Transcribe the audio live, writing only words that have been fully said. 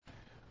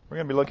We're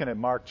going to be looking at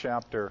Mark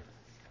chapter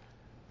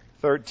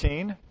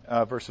 13,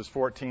 verses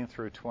 14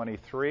 through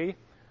 23.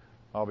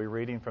 I'll be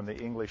reading from the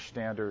English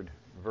Standard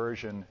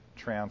Version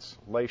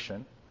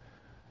translation.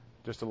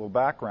 Just a little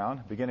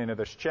background. Beginning of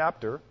this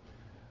chapter,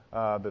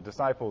 the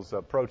disciples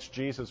approached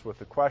Jesus with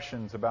the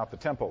questions about the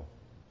temple,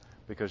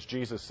 because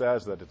Jesus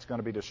says that it's going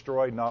to be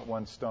destroyed, not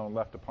one stone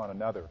left upon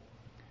another.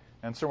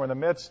 And so we're in the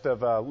midst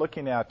of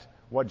looking at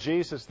what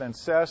Jesus then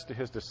says to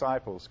his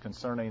disciples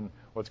concerning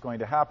what's going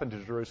to happen to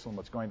Jerusalem,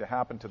 what's going to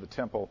happen to the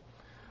temple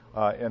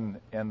in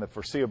the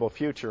foreseeable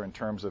future in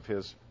terms of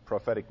his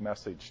prophetic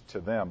message to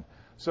them.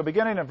 So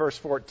beginning in verse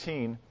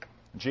 14,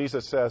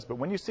 Jesus says, "But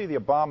when you see the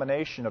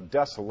abomination of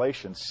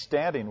desolation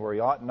standing where he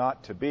ought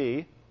not to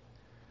be,"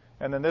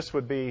 and then this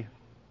would be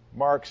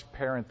Mark's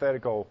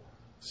parenthetical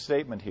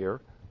statement here,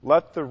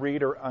 "let the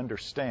reader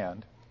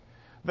understand.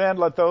 Then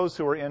let those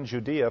who are in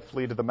Judea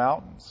flee to the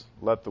mountains.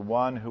 Let the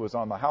one who is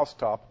on the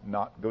housetop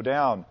not go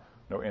down,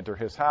 nor enter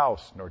his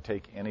house, nor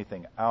take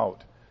anything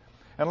out.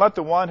 And let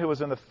the one who is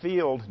in the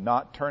field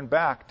not turn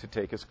back to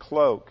take his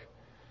cloak.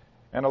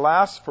 And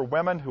alas, for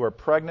women who are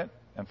pregnant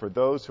and for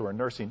those who are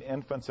nursing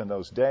infants in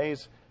those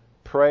days,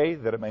 pray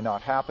that it may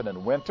not happen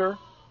in winter.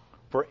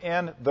 For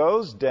in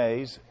those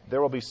days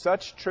there will be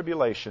such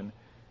tribulation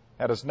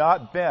as has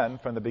not been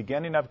from the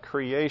beginning of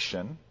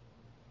creation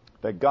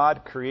that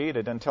God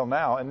created until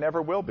now and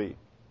never will be.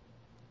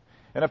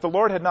 And if the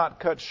Lord had not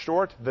cut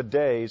short the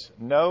days,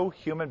 no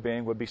human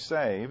being would be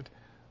saved,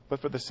 but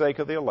for the sake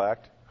of the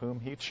elect, whom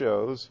he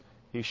chose,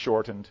 he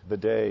shortened the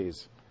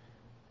days.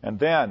 And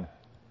then,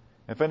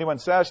 if anyone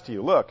says to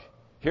you, 'Look,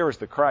 here is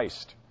the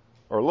Christ,'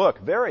 or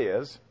 'Look, there he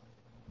is,'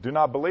 do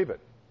not believe it.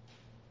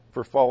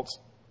 For false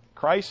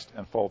Christ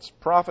and false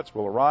prophets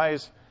will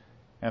arise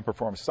and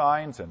perform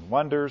signs and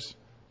wonders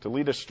to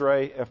lead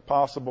astray, if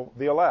possible,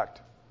 the elect.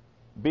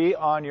 Be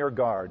on your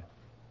guard.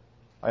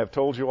 I have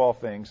told you all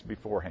things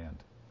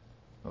beforehand."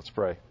 Let's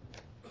pray.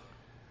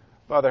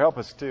 Father, help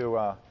us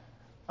to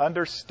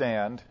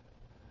understand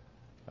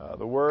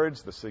the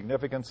words, the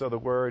significance of the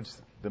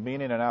words, the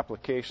meaning and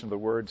application of the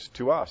words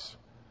to us.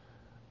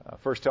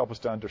 First, help us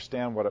to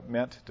understand what it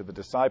meant to the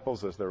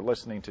disciples as they're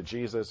listening to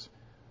Jesus,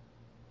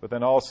 but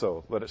then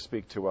also let it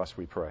speak to us,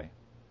 we pray.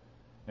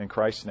 In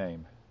Christ's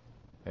name,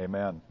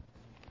 amen.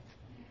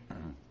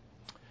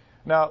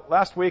 Now,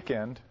 last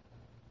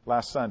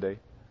Sunday,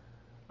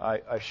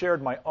 I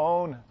shared my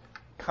own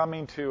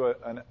coming to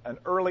an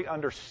early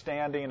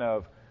understanding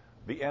of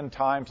the end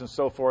times and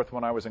so forth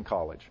when I was in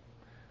college.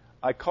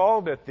 I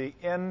called it the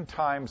end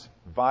times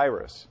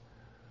virus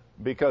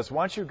because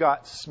once you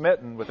got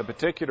smitten with a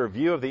particular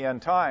view of the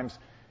end times,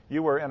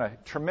 you were in a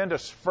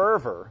tremendous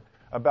fervor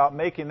about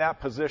making that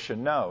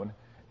position known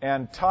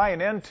and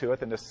tying into it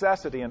the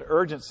necessity and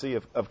urgency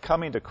of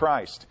coming to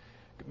Christ.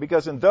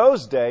 Because in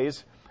those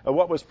days,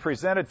 what was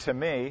presented to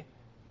me,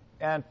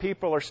 and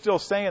people are still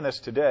saying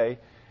this today,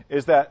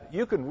 is that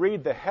you can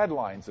read the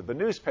headlines of the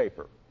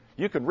newspaper.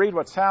 You can read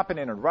what's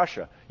happening in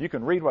Russia. You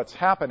can read what's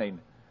happening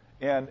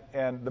in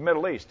the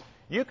Middle East.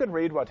 You can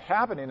read what's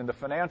happening in the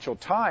Financial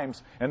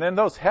Times, and then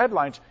those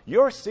headlines,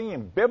 you're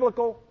seeing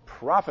biblical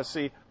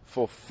prophecy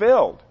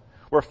fulfilled.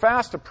 We're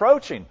fast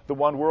approaching the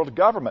one world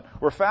government.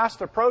 We're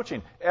fast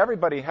approaching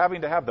everybody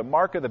having to have the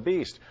mark of the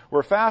beast.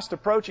 We're fast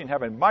approaching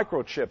having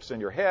microchips in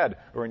your head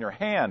or in your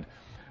hand.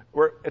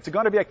 It's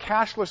going to be a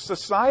cashless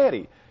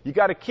society. You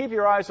got to keep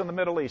your eyes on the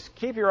Middle East.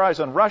 Keep your eyes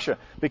on Russia,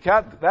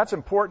 because that's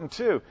important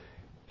too.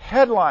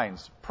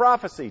 Headlines,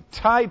 prophecy,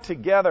 tied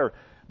together.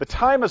 The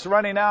time is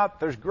running out.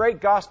 There's great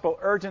gospel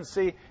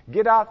urgency.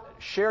 Get out,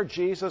 share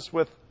Jesus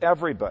with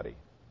everybody.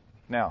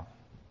 Now,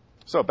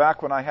 so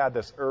back when I had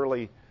this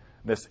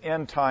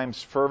end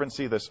times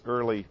fervency, there's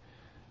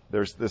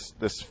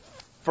this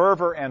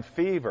fervor and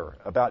fever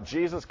about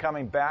Jesus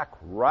coming back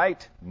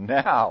right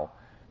now.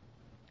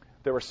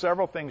 There were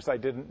several things I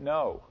didn't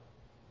know.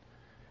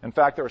 In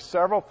fact, there are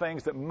several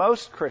things that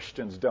most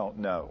Christians don't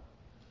know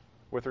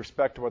with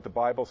respect to what the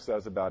Bible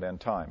says about end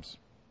times.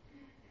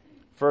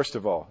 First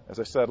of all, as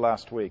I said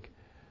last week,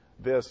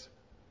 this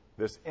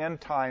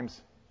end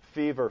times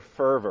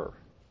fervor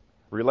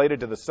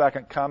related to the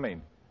second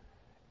coming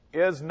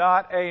is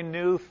not a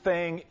new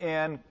thing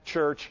in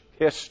church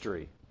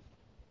history.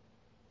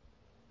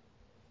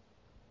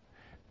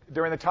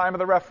 During the time of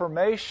the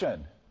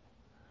Reformation,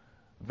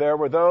 there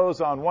were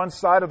those on one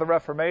side of the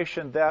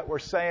Reformation that were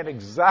saying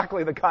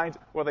exactly the kinds,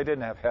 well, they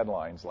didn't have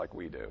headlines like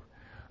we do.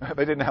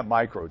 They didn't have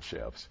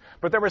microchips.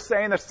 But they were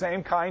saying the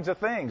same kinds of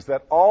things,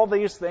 that all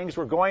these things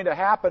were going to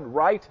happen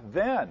right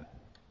then.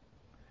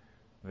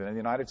 Then in the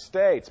United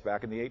States,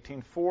 back in the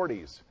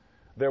 1840s,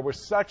 there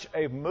was such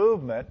a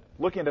movement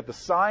looking at the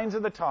signs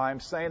of the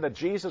times saying that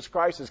Jesus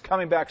Christ is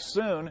coming back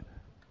soon,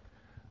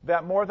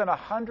 that more than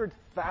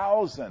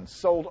 100,000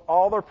 sold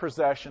all their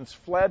possessions,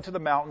 fled to the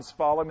mountains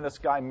following this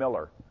guy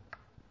Miller,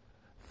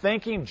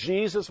 thinking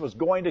Jesus was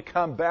going to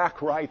come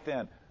back right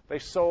then. They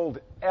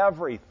sold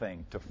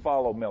everything to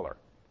follow Miller.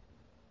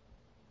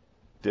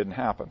 Didn't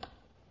happen.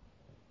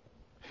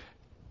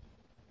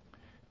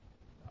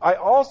 I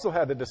also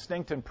had the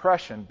distinct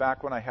impression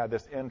back when I had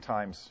this end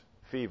times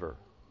fever,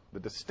 the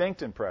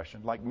distinct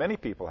impression, like many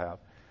people have,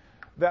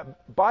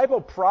 that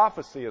Bible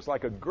prophecy is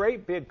like a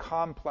great big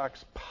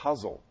complex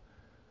puzzle,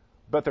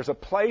 but there's a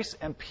place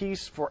and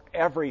piece for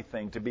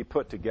everything to be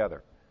put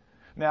together.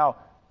 Now,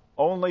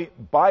 only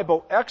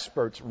Bible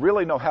experts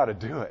really know how to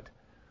do it,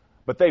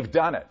 but they've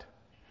done it.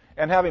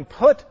 And having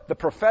put the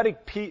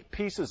prophetic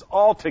pieces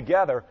all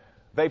together,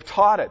 they've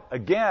taught it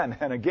again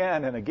and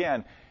again and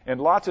again in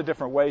lots of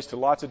different ways to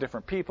lots of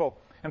different people.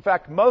 In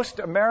fact, most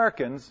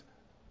Americans,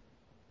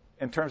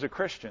 in terms of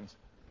Christians,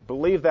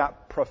 believe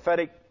that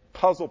prophetic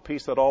puzzle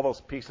piece, that all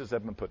those pieces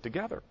have been put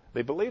together.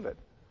 They believe it.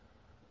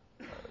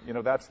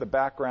 That's the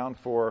background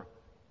for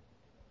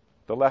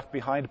the Left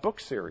Behind book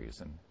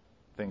series and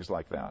things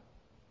like that.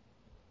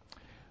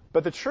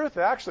 But the truth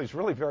actually is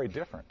really very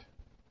different.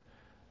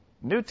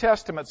 New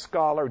Testament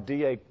scholar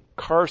D.A.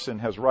 Carson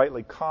has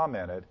rightly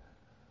commented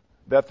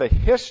that the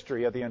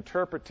history of the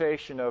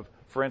interpretation of,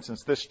 for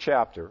instance, this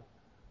chapter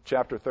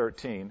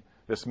 13,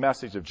 this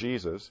message of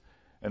Jesus,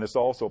 and this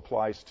also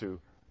applies to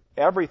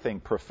everything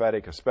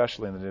prophetic,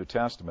 especially in the New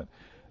Testament,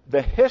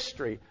 the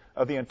history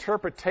of the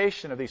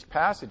interpretation of these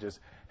passages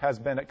has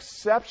been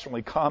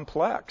exceptionally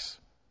complex,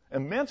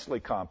 immensely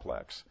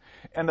complex.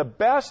 And the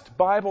best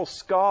Bible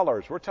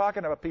scholars, we're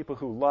talking about people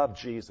who love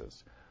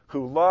Jesus,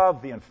 who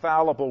love the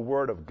infallible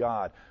Word of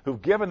God,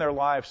 who've given their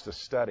lives to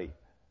study,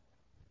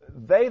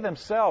 they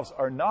themselves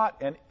are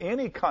not in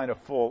any kind of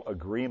full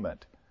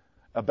agreement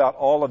about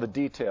all of the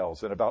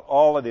details and about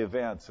all of the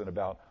events and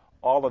about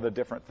all of the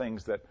different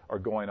things that are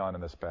going on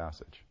in this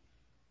passage.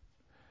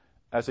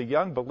 As a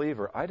young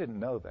believer, I didn't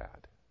know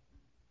that.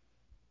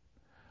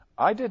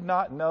 I did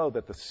not know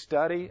that the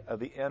study of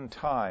the end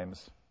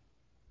times,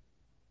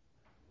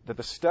 that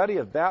the study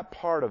of that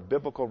part of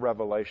biblical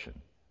revelation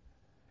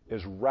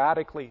is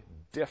radically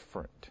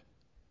different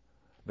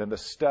than the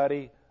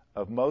study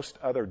of most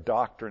other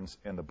doctrines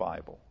in the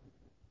Bible.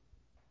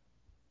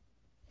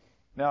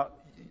 Now,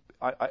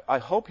 I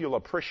hope you'll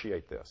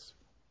appreciate this.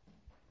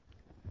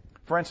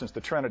 For instance,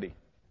 the Trinity.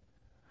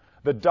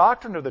 The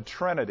doctrine of the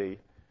Trinity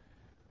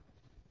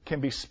can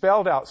be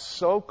spelled out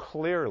so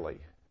clearly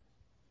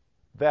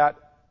that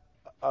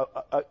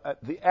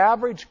the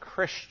average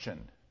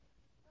Christian,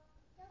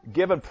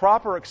 given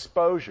proper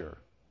exposure,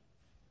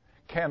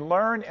 can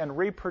learn and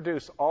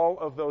reproduce all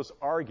of those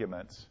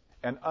arguments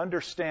and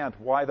understand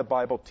why the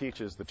Bible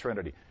teaches the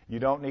Trinity. You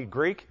don't need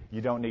Greek,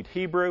 you don't need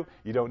Hebrew,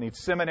 you don't need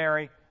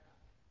seminary.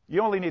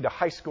 You only need a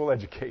high school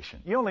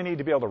education. You only need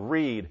to be able to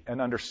read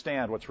and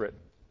understand what's written.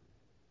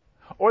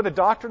 Or the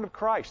doctrine of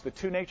Christ, the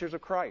two natures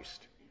of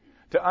Christ.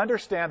 To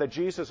understand that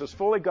Jesus is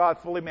fully God,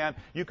 fully man,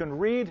 you can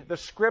read the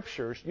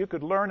Scriptures, you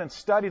could learn and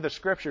study the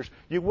Scriptures.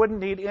 You wouldn't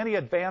need any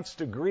advanced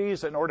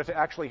degrees in order to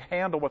actually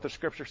handle what the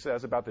Scripture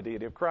says about the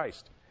deity of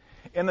Christ.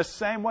 In the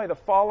same way, the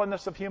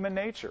fallenness of human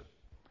nature,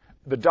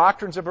 the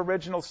doctrines of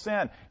original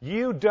sin,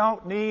 you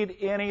don't need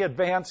any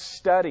advanced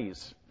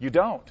studies. You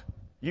don't.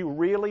 You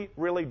really,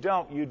 really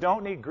don't. You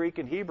don't need Greek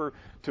and Hebrew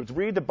to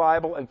read the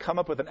Bible and come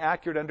up with an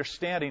accurate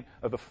understanding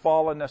of the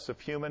fallenness of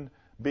human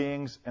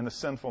beings and the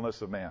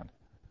sinfulness of man.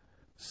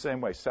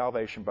 Same way,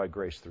 salvation by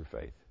grace through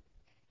faith.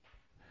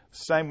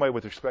 Same way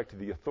with respect to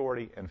the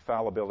authority and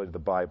fallibility of the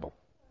Bible.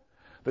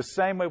 The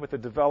same way with the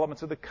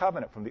developments of the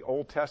covenant from the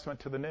Old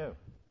Testament to the New.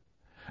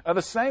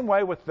 The same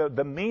way with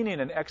the meaning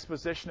and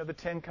exposition of the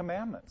Ten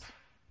Commandments.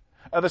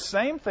 The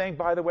same thing,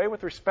 by the way,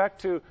 with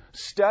respect to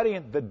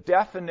studying the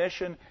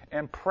definition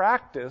and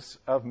practice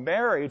of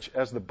marriage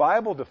as the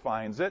Bible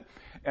defines it,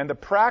 and the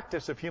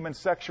practice of human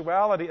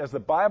sexuality as the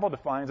Bible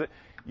defines it.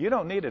 You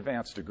don't need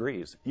advanced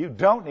degrees. You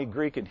don't need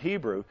Greek and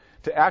Hebrew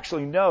to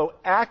actually know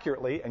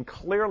accurately and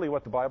clearly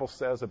what the Bible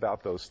says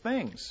about those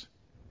things.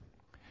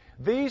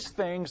 These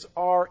things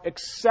are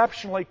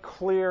exceptionally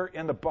clear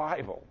in the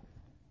Bible.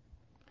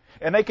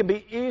 And they can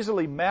be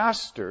easily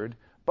mastered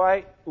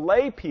by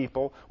lay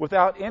people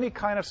without any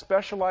kind of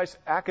specialized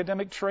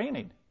academic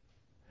training.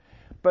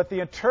 But the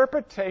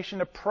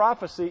interpretation of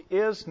prophecy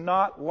is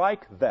not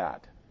like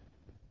that.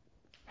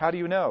 How do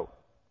you know?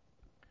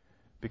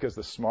 Because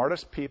the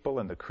smartest people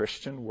in the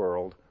Christian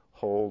world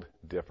hold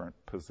different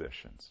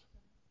positions.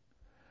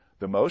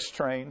 The most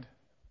trained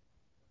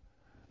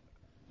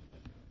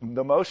in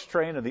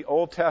the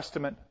Old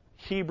Testament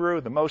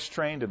Hebrew, the most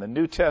trained in the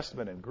New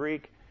Testament and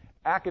Greek,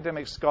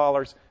 academic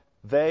scholars,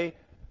 they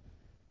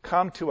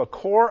come to a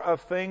core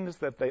of things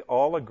that they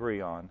all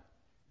agree on,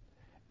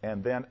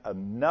 and then a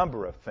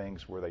number of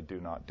things where they do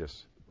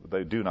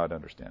not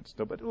understand.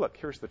 So, but look,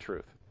 here's the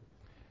truth.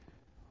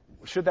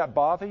 Should that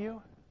bother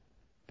you?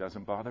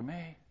 Doesn't bother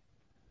me.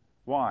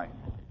 Why?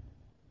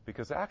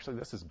 Because actually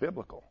this is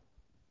biblical.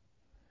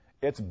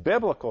 It's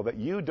biblical that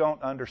you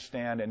don't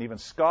understand, and even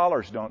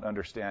scholars don't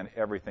understand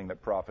everything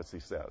that prophecy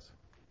says.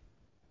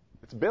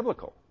 It's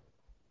biblical.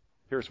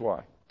 Here's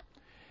why.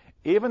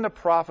 Even the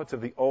prophets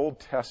of the Old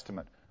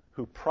Testament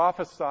who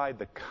prophesied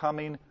the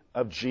coming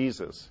of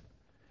Jesus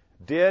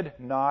did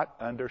not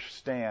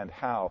understand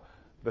how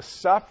the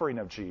suffering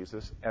of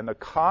Jesus and the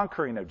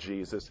conquering of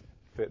Jesus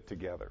fit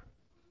together.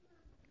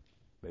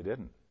 They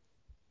didn't.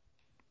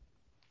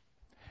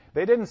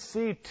 They didn't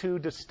see two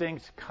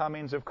distinct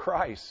comings of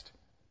Christ.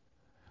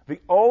 The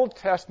Old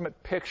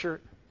Testament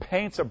picture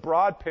paints a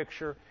broad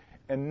picture,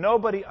 and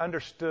nobody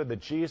understood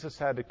that Jesus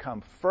had to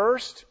come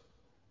first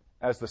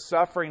as the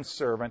suffering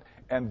servant,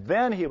 and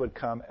then he would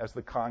come as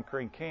the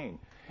conquering king.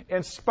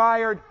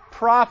 Inspired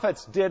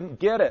prophets didn't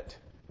get it.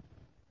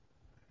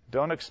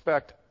 Don't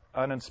expect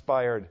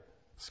uninspired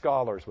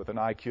scholars with an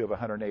IQ of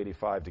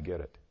 185 to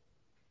get it.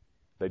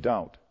 They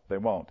don't. They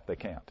won't. They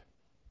can't.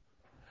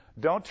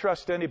 Don't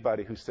trust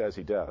anybody who says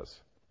he does.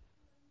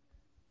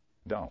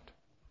 Don't.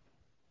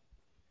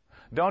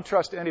 Don't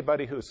trust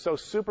anybody who is so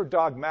super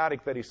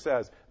dogmatic that he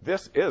says,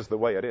 this is the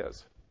way it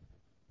is.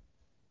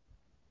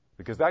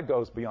 Because that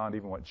goes beyond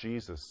even what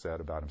Jesus said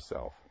about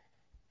himself.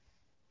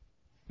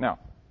 Now,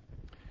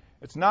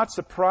 it's not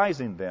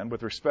surprising then,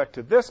 with respect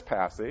to this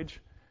passage,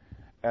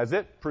 as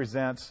it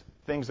presents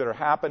things that are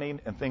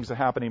happening and things that are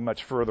happening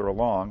much further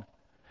along,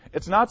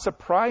 it's not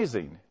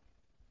surprising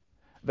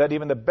that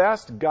even the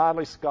best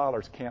godly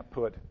scholars can't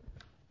put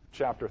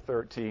chapter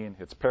 13,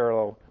 it's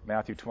parallel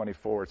Matthew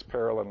 24, it's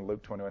parallel in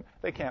Luke 21.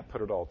 They can't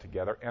put it all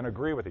together and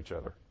agree with each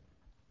other.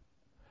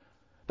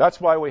 That's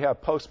why we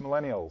have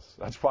postmillennials.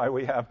 That's why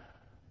we have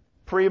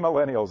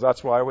premillennials.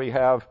 That's why we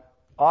have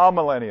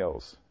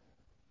amillennials.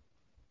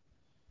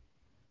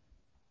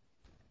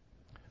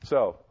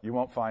 So, you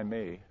won't find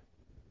me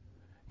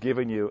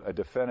giving you a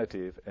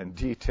definitive and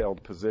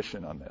detailed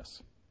position on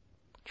this.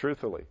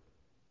 Truthfully,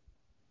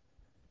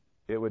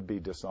 it would be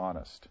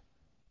dishonest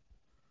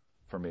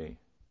for me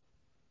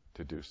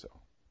to do so.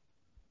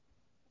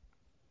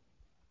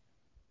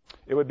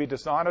 It would be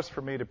dishonest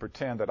for me to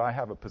pretend that I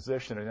have a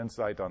position and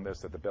insight on this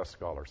that the best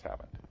scholars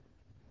haven't.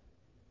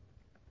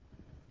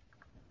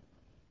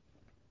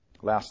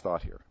 Last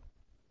thought here.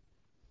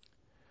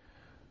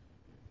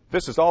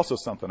 This is also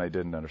something I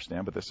didn't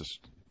understand, but this is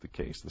the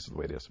case. This is the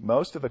way it is.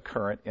 Most of the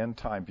current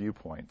end-time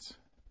viewpoints,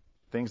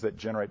 things that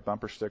generate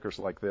bumper stickers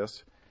like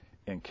this,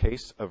 in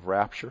case of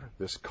rapture,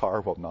 this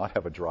car will not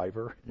have a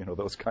driver,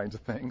 those kinds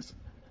of things.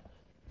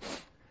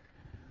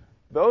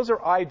 Those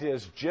are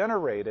ideas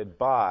generated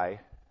by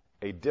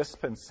a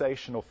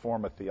dispensational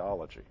form of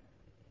theology.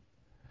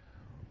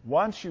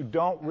 Once you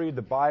don't read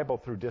the Bible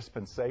through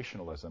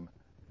dispensationalism,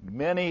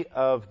 many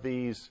of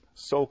these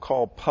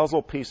so-called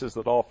puzzle pieces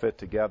that all fit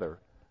together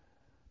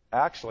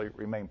actually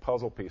remain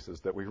puzzle pieces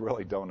that we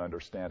really don't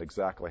understand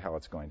exactly how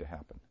it's going to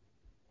happen.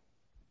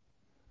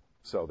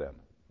 So then,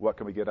 what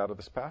can we get out of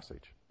this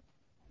passage?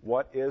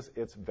 What is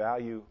its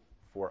value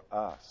for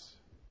us?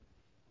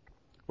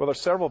 Well,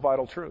 there's several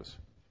vital truths.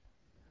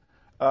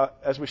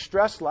 As we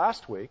stressed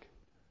last week,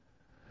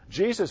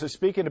 Jesus is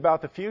speaking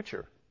about the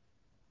future.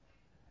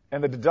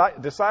 And the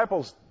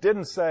disciples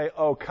didn't say,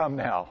 oh, come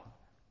now.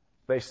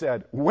 They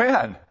said,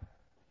 when?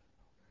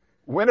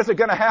 When is it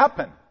going to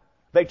happen?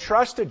 They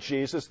trusted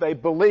Jesus. They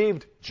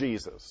believed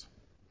Jesus.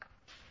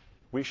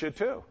 We should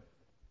too.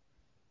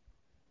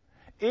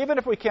 Even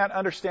if we can't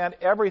understand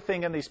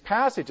everything in these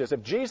passages,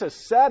 if Jesus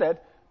said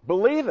it,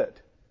 believe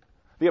it.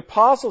 The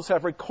apostles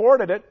have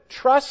recorded it,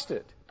 trust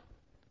it.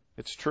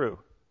 It's true.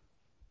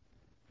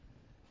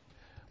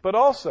 But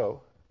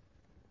also,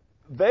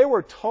 they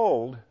were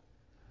told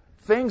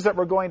things that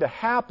were going to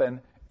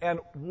happen and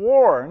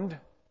warned,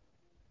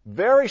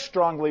 very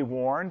strongly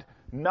warned,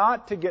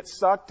 not to get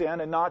sucked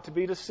in and not to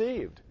be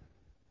deceived.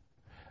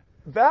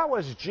 That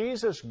was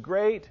Jesus'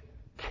 great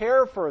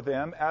care for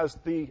them as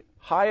the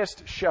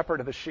highest shepherd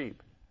of the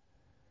sheep.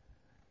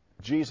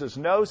 Jesus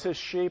knows his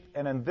sheep,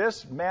 and in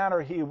this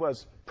manner he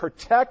was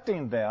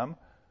protecting them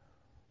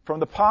from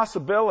the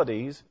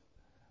possibilities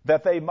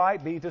that they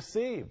might be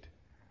deceived.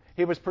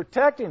 He was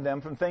protecting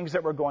them from things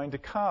that were going to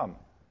come,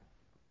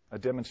 a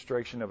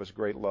demonstration of his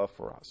great love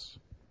for us.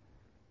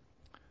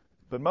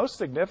 But most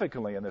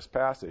significantly in this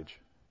passage,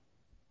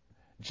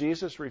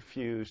 Jesus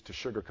refused to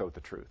sugarcoat the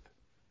truth.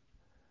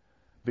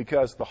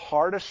 Because the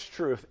hardest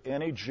truth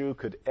any Jew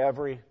could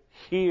ever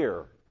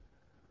hear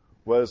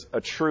was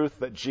a truth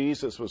that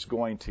Jesus was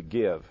going to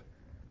give.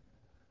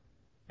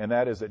 And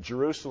that is that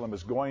Jerusalem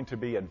is going to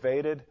be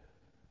invaded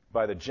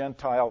by the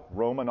Gentile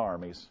Roman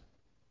armies.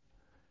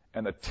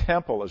 And the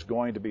temple is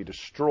going to be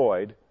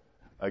destroyed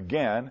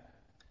again,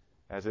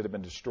 as it had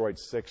been destroyed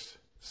 6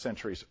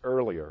 centuries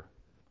earlier.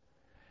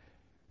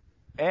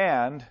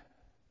 And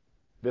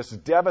this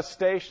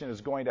devastation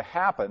is going to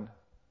happen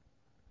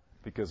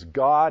because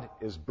God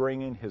is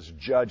bringing his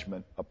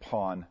judgment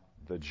upon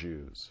the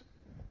Jews.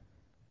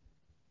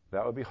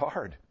 That would be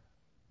hard.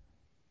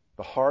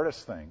 The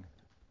hardest thing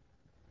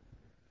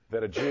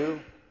that a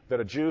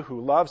Jew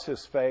who loves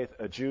his faith,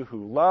 a Jew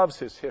who loves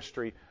his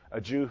history,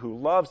 a Jew who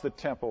loves the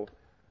temple,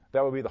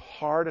 that would be the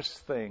hardest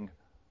thing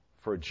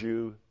for a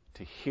Jew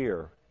to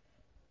hear.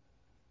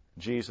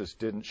 Jesus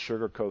didn't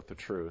sugarcoat the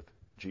truth.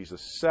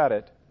 Jesus said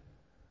it,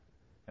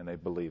 and they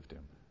believed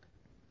him.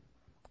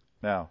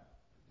 Now,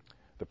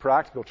 the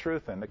practical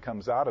truth then that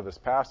comes out of this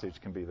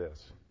passage can be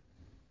this.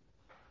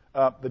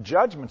 The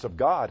judgments of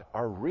God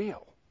are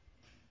real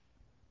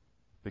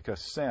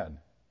because sin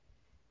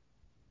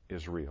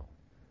is real.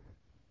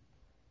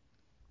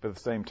 But at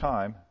the same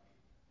time,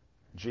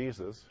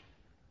 Jesus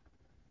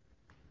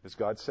is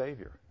God's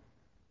Savior,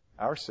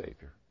 our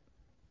Savior,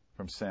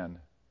 from sin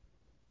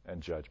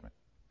and judgment.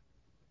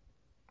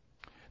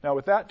 Now,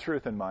 with that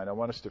truth in mind, I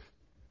want us to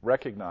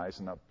recognize,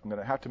 and I'm going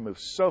to have to move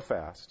so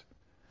fast,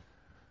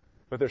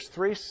 but there's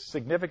three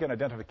significant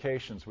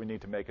identifications we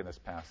need to make in this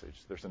passage.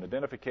 There's an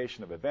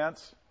identification of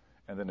events,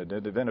 and then an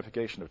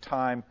identification of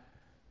time,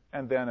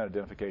 and then an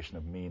identification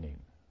of meaning.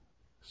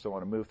 So I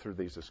want to move through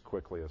these as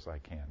quickly as I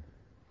can.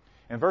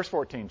 In verse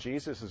 14,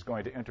 Jesus is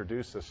going to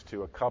introduce us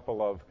to a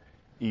couple of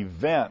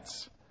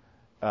events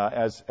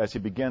as he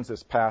begins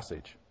this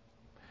passage.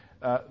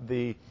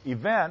 The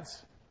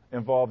events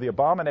involve the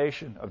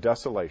abomination of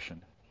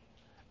desolation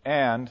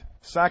and,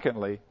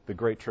 secondly, the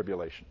Great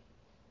Tribulation.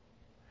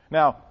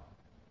 Now,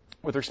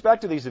 with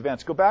respect to these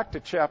events, go back to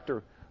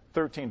chapter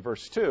 13,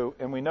 verse 2,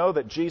 and we know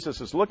that Jesus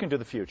is looking to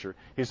the future.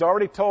 He's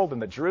already told them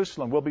that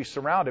Jerusalem will be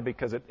surrounded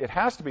because it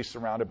has to be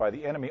surrounded by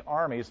the enemy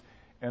armies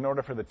in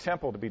order for the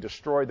temple to be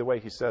destroyed the way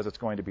he says it's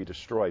going to be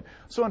destroyed.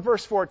 So in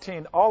verse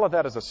 14, all of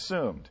that is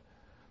assumed.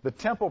 The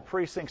temple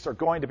precincts are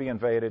going to be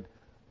invaded.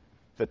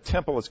 The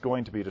temple is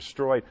going to be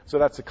destroyed. So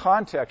that's the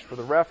context for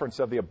the reference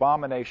of the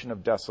abomination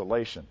of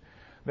desolation.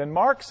 Then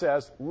Mark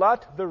says,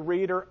 let the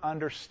reader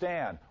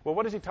understand. Well,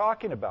 what is he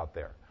talking about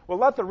there? Well,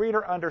 let the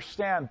reader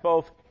understand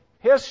both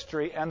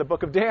history and the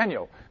book of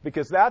Daniel,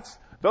 because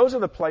those are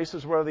the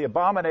places where the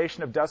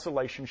abomination of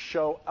desolation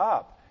show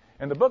up.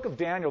 In the book of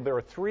Daniel, there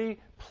are three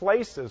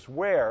places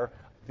where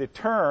the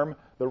term,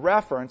 the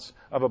reference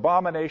of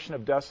abomination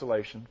of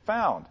desolation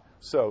found.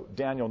 So,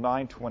 Daniel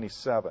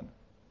 9:27.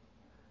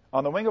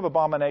 On the wing of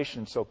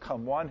abomination shall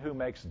come one who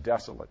makes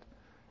desolate,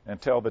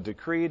 until the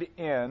decreed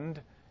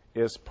end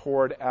is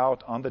poured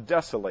out on the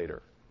desolator.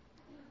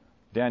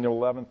 Daniel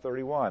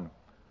 11:31.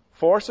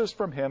 Forces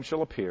from him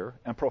shall appear,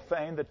 and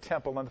profane the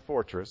temple and the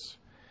fortress,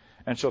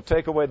 and shall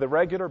take away the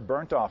regular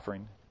burnt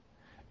offering,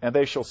 and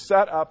they shall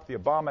set up the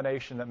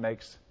abomination that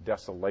makes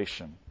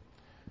desolation.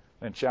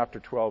 In chapter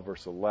 12,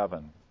 verse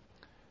 11.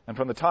 And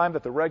from the time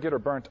that the regular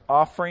burnt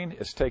offering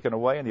is taken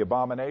away, and the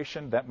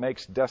abomination that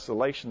makes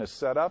desolation is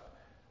set up,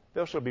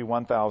 there shall be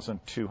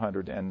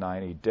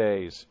 1,290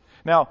 days.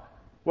 Now,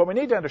 what we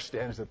need to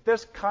understand is that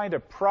this kind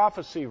of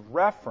prophecy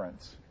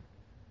reference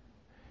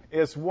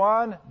is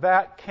one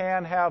that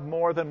can have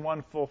more than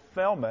one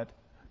fulfillment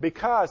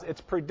because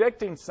it's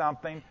predicting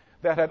something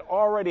that had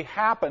already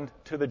happened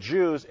to the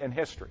Jews in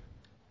history.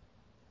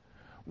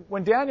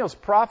 When Daniel's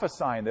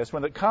prophesying this,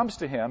 when it comes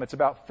to him, it's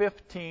about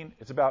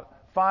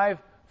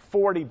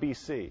 540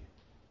 BC.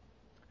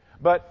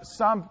 But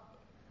some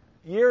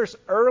years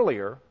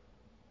earlier,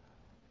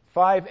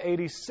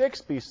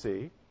 586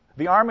 BC,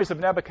 the armies of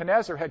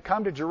Nebuchadnezzar had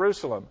come to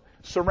Jerusalem,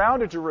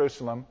 surrounded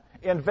Jerusalem,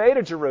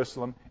 invaded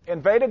Jerusalem,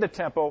 invaded the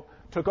temple,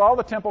 took all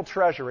the temple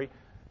treasury,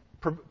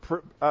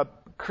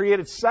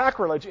 created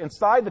sacrilege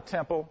inside the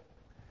temple,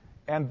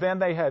 and then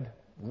they had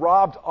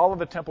robbed all of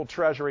the temple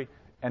treasury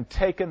and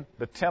taken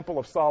the temple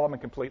of Solomon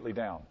completely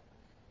down.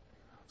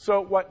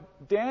 So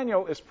what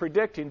Daniel is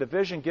predicting, the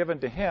vision given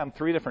to him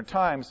 3 different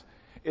times,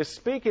 is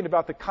speaking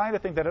about the kind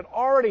of thing that had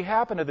already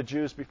happened to the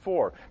Jews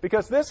before.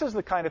 Because this is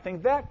the kind of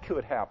thing that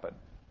could happen.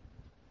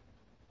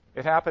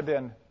 It happened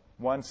in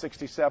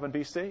 167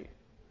 BC.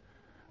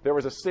 There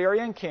was a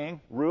Syrian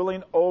king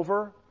ruling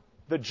over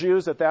the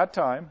Jews at that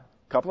time,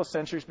 a couple of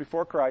centuries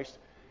before Christ.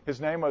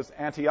 His name was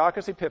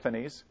Antiochus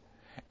Epiphanes,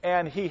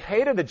 and he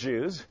hated the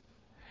Jews,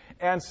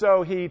 and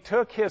so he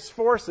took his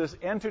forces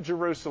into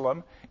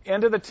Jerusalem,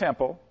 into the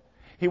temple.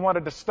 He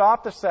wanted to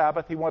stop the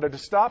Sabbath, he wanted to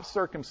stop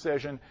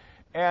circumcision,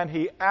 and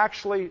he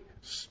actually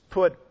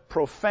put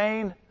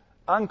profane,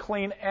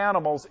 unclean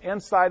animals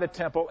inside the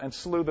temple and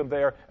slew them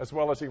there, as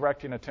well as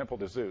erecting a temple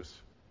to Zeus.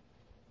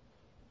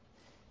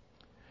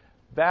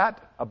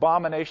 That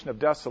abomination of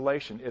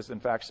desolation is, in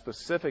fact,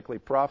 specifically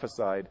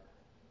prophesied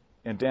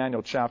in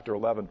Daniel chapter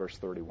 11, verse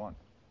 31.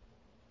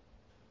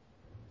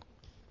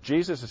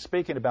 Jesus is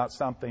speaking about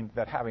something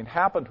that, having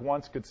happened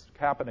once, could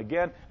happen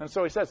again. And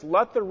so he says,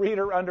 let the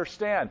reader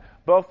understand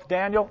both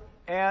Daniel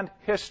and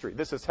history.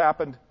 This has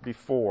happened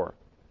before.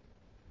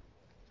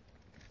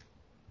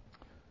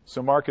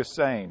 So Mark is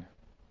saying,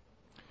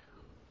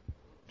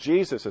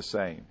 Jesus is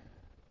saying,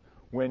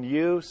 when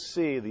you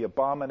see the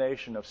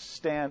abomination of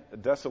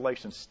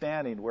desolation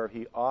standing where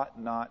he ought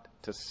not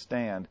to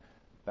stand,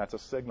 that's a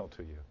signal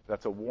to you.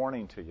 That's a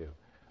warning to you.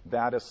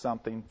 That is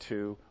something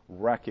to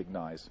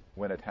recognize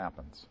when it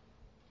happens.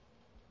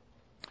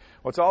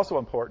 What's also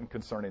important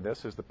concerning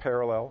this is the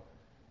parallel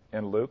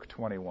in Luke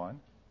 21,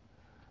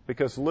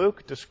 because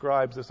Luke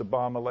describes this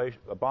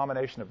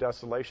abomination of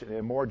desolation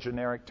in more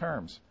generic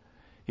terms.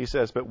 He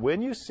says, but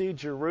when you see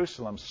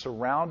Jerusalem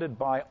surrounded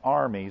by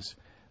armies,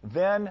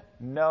 then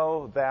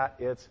know that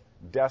its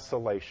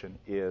desolation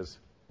is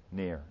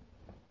near.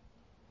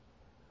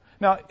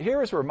 Now,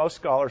 here is where most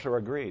scholars are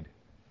agreed.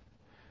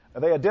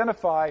 They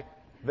identify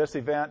this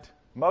event,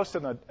 most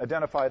of them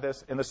identify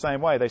this in the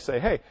same way. They say,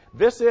 hey,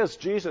 this is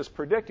Jesus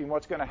predicting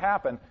what's going to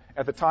happen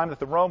at the time that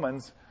the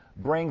Romans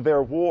bring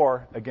their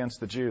war against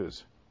the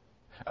Jews.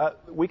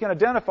 We can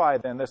identify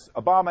then this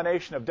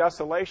abomination of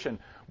desolation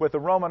with the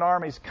Roman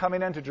armies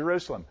coming into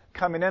Jerusalem,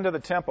 coming into the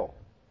temple,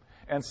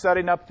 and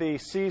setting up the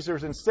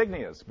Caesar's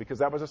insignias, because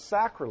that was a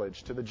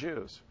sacrilege to the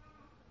Jews.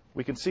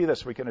 We can see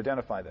this. We can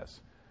identify this.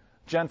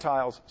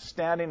 Gentiles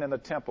standing in the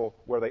temple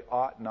where they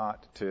ought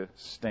not to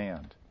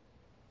stand.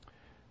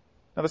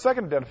 Now, the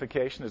second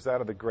identification is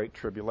that of the Great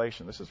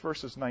Tribulation. This is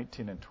verses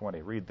 19 and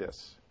 20. Read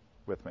this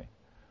with me.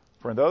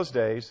 For in those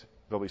days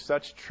there will be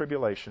such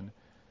tribulation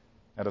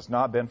as has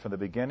not been from the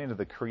beginning of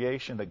the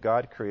creation that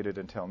God created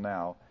until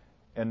now,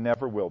 and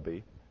never will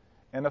be.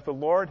 And if the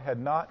Lord had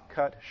not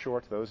cut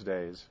short those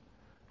days,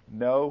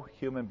 no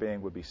human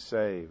being would be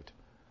saved.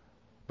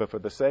 But for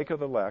the sake of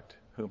the elect,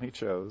 whom he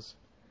chose,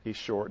 he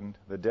shortened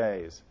the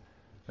days.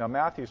 Now,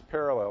 Matthew's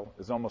parallel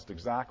is almost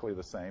exactly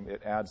the same.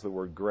 It adds the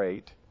word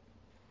great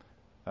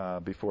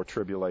before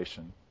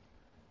tribulation.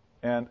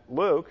 And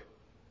Luke,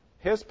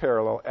 his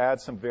parallel,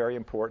 adds some very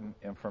important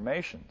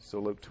information. So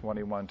Luke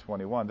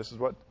 21:21, this is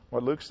what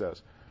Luke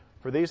says.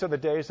 For these are the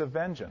days of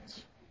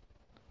vengeance,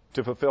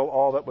 to fulfill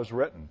all that was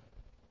written.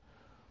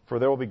 For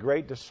there will be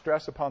great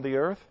distress upon the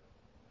earth,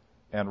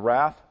 and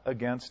wrath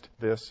against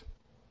this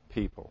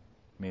people,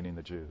 meaning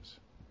the Jews.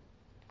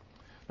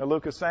 Now,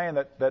 Luke is saying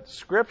that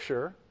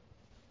Scripture,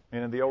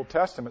 meaning the Old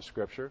Testament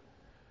Scripture,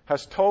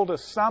 has told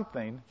us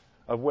something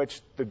of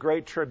which the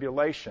Great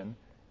Tribulation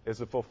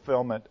is a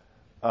fulfillment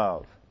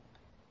of.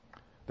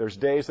 There's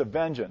days of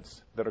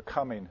vengeance that are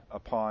coming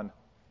upon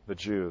the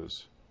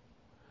Jews.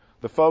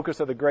 The focus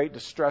of the great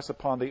distress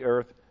upon the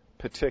earth,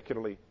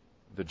 particularly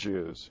the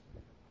Jews.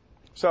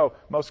 So,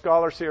 most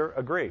scholars here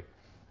agree.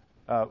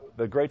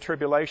 The Great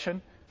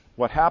Tribulation,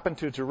 what happened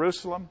to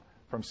Jerusalem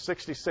from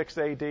 66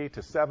 A.D.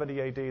 to 70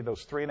 A.D.,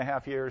 those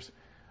 3.5 years,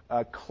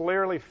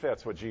 clearly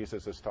fits what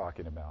Jesus is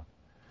talking about.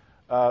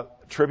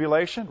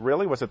 Tribulation,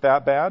 really? Was it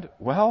that bad?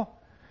 Well,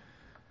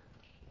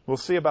 we'll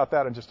see about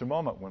that in just a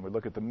moment when we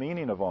look at the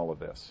meaning of all of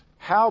this.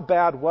 How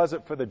bad was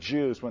it for the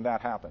Jews when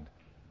that happened?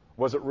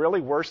 Was it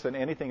really worse than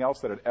anything else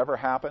that had ever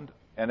happened,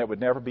 and it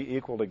would never be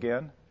equaled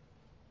again?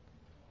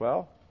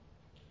 Well,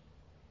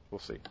 we'll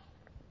see.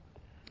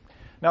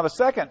 Now, the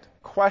second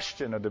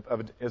question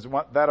is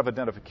that of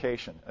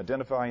identification,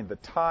 identifying the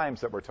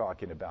times that we're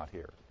talking about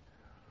here.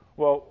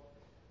 Well,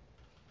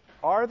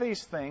 are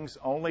these things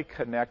only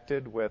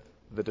connected with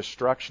the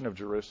destruction of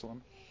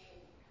Jerusalem?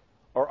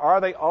 Or are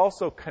they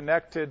also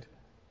connected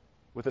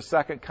with the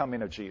second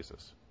coming of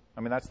Jesus?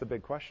 I mean, that's the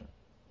big question.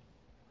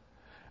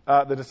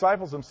 The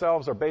disciples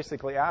themselves are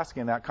basically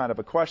asking that kind of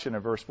a question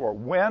in verse 4.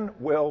 When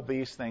will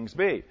these things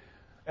be?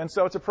 And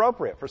so it's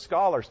appropriate for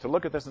scholars to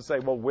look at this and say,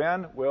 well,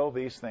 when will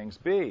these things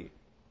be?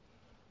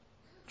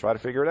 Try to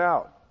figure it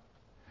out.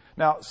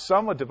 Now,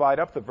 some would divide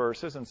up the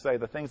verses and say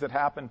the things that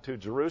happened to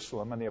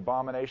Jerusalem and the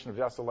abomination of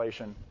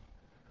desolation,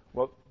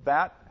 well,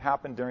 that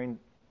happened during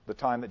the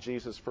time that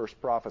Jesus first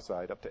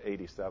prophesied, up to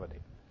AD 70.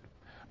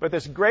 But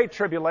this great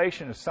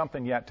tribulation is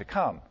something yet to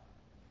come.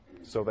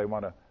 So they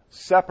want to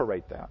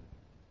separate that.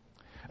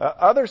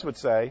 Others would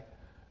say,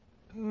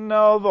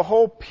 no, the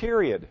whole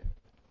period,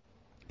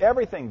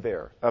 everything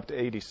there up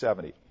to AD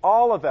 70,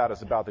 all of that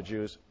is about the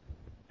Jews.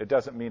 It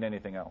doesn't mean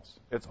anything else.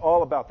 It's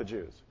all about the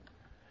Jews.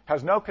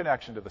 Has no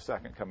connection to the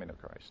second coming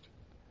of Christ.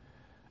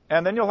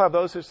 And then you'll have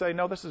those who say,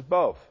 no, this is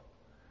both.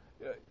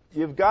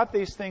 You've got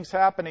these things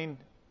happening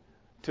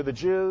to the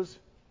Jews,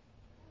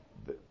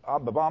 the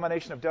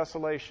abomination of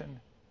desolation,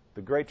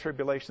 the great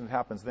tribulation that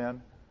happens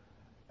then,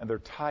 and they're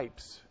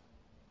types.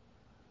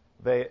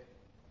 They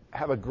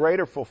have a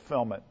greater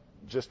fulfillment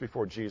just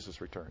before Jesus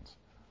returns.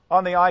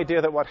 On the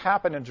idea that what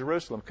happened in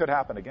Jerusalem could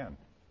happen again.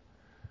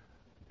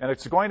 And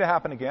it's going to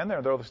happen again. There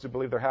are those who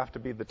believe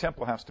the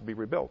temple has to be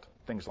rebuilt.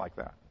 Things like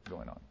that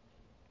going on.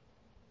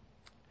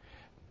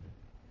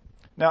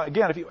 Now,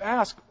 again, if you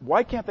ask,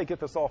 why can't they get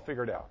this all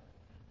figured out?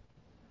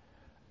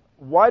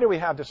 Why do we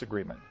have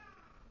disagreement?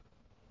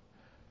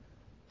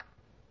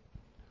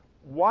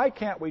 Why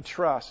can't we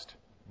trust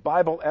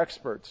Bible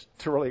experts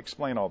to really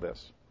explain all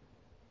this?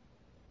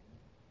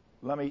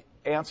 Let me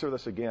answer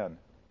this again.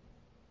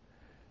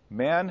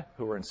 Men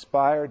who were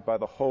inspired by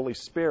the Holy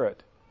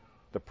Spirit,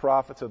 the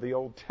prophets of the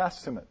Old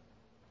Testament,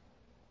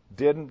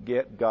 didn't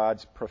get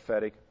God's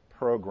prophetic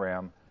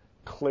program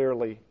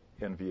clearly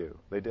in view.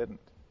 They didn't.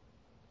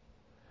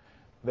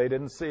 They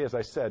didn't see, as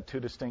I said, two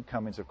distinct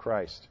comings of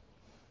Christ.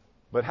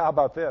 But how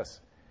about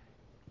this?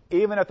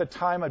 Even at the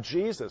time of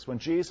Jesus, when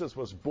Jesus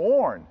was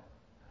born,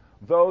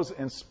 those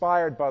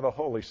inspired by the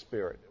Holy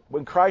Spirit,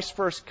 when Christ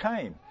first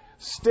came,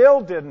 still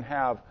didn't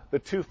have the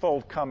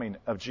twofold coming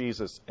of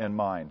Jesus in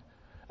mind.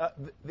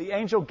 The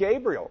angel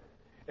Gabriel,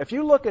 if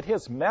you look at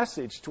his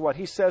message to what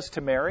he says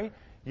to Mary,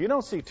 you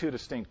don't see two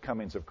distinct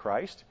comings of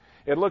Christ.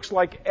 It looks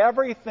like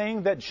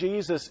everything that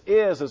Jesus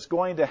is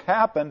going to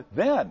happen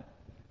then.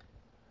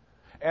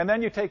 And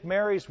then you take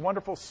Mary's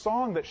wonderful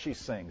song that she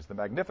sings, the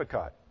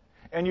Magnificat,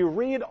 and you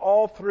read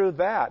all through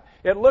that.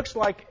 It looks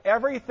like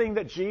everything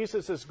that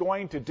Jesus is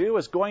going to do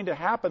is going to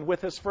happen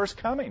with his first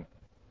coming.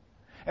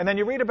 And then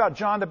you read about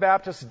John the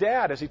Baptist's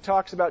dad as he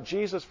talks about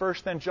Jesus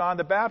first, then John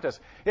the Baptist.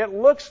 It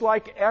looks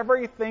like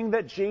everything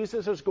that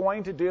Jesus is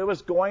going to do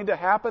is going to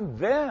happen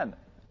then.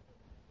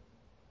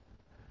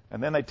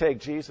 And then they take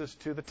Jesus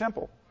to the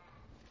temple.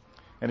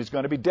 And he's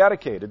going to be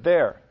dedicated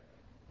there.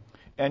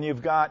 And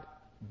you've got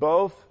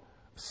both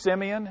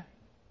Simeon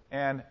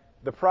and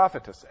the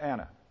prophetess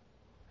Anna.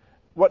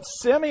 What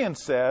Simeon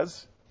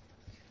says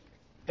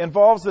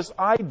involves this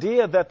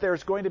idea that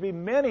there's going to be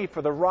many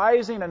for the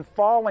rising and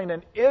falling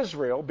in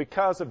Israel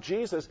because of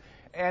Jesus,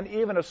 and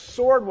even a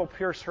sword will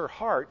pierce her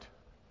heart.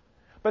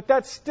 But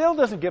that still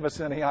doesn't give us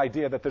any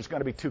idea that there's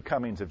going to be two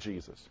comings of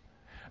Jesus.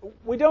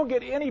 We don't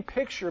get any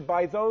picture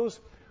by those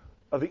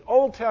of the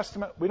Old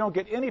Testament. We don't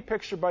get any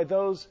picture by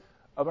those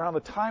of around the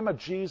time of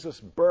Jesus'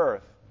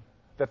 birth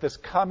that this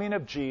coming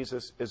of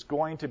Jesus is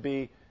going to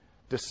be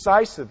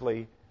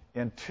decisively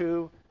in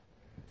two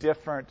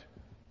different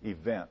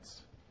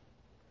events.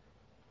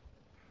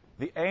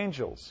 The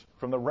angels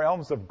from the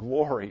realms of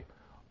glory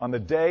on the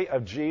day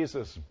of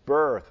Jesus'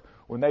 birth,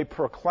 when they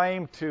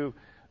proclaim to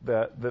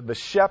the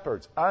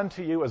shepherds,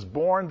 unto you is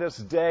born this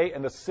day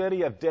in the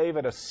city of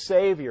David a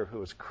Savior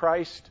who is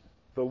Christ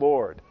the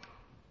Lord.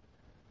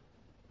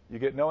 You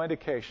get no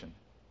indication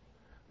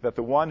that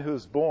the one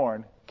who's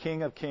born,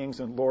 King of Kings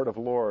and Lord of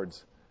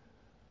Lords,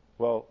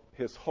 well,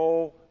 his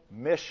whole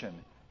mission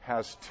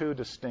has two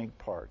distinct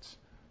parts.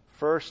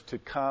 First, to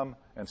come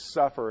and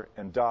suffer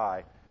and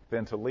die,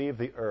 then to leave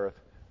the earth,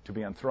 to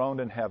be enthroned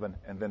in heaven,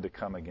 and then to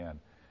come again.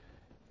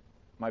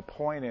 My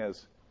point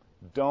is,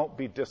 don't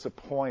be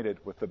disappointed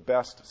with the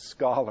best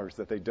scholars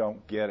that they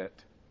don't get it.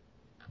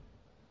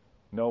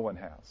 No one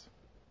has.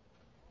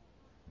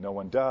 No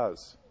one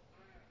does.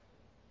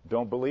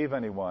 Don't believe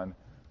anyone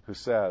who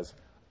says,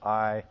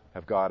 I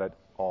have got it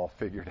all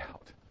figured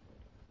out.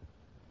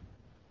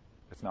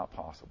 It's not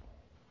possible.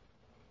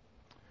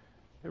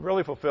 It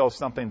really fulfills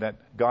something that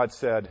God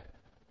said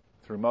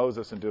through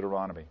Moses in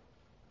Deuteronomy.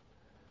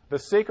 The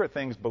secret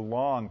things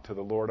belong to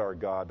the Lord our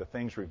God. The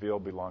things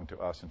revealed belong to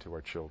us and to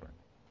our children.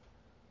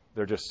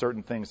 There are just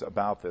certain things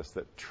about this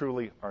that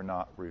truly are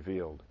not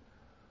revealed.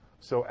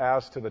 So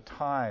as to the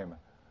time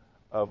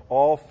of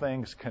all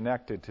things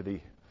connected to the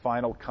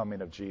final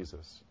coming of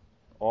Jesus,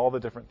 all the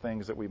different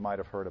things that we might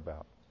have heard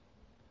about,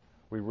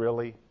 we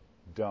really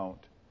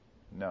don't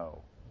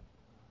know.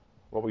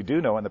 What we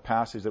do know in the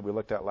passage that we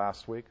looked at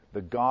last week,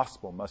 the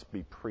gospel must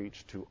be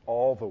preached to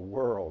all the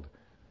world,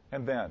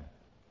 and then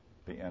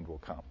the end will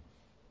come.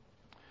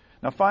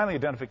 Now, finally,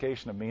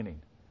 identification of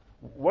meaning.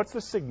 What's the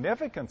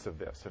significance of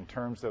this in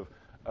terms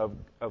of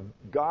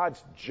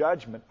God's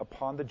judgment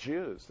upon the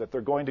Jews? That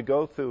they're going to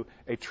go through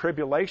a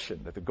tribulation,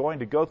 that they're going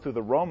to go through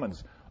the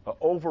Romans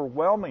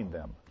overwhelming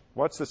them.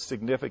 What's the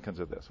significance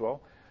of this?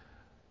 Well,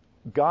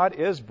 God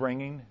is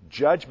bringing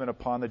judgment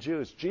upon the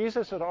Jews.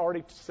 Jesus had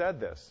already said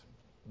this.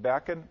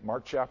 Back in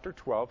Mark chapter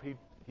 12,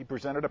 he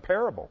presented a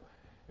parable.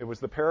 It was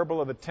the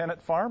parable of the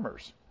tenant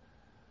farmers.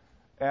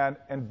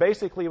 And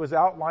basically, he was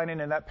outlining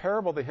in that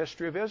parable the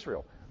history of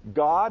Israel.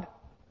 God,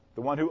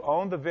 the one who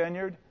owned the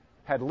vineyard,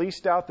 had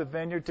leased out the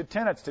vineyard to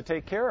tenants to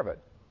take care of it.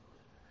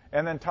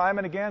 And then time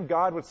and again,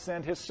 God would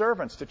send his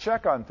servants to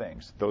check on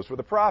things. Those were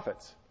the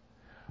prophets.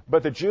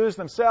 But the Jews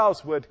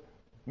themselves would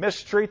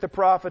mistreat the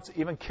prophets,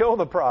 even kill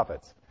the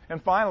prophets.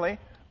 And finally,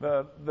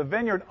 the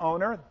vineyard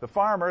owner, the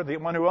farmer, the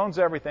one who owns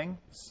everything,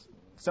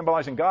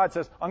 symbolizing God,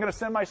 says, I'm going to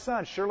send my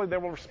son. Surely they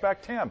will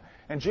respect him.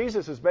 And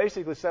Jesus has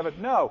basically said,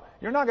 no,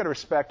 you're not going to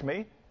respect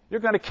me. You're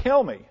going to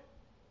kill me.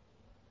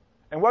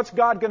 And what's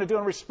God going to do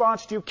in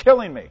response to you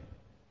killing me?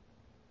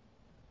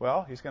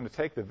 Well, he's going to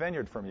take the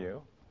vineyard from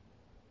you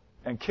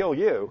and kill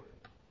you,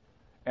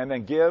 and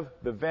then give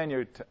the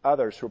vineyard to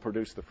others who will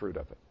produce the fruit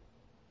of it.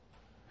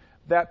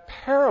 That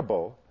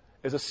parable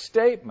is a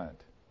statement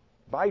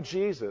by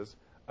Jesus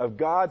of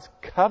God's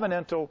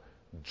covenantal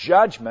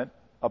judgment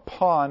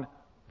upon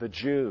the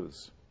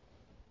Jews.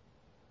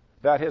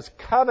 That his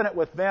covenant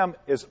with them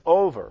is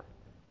over.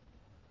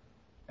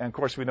 And of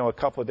course, we know a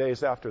couple of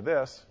days after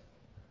this,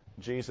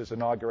 Jesus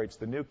inaugurates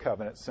the new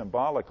covenant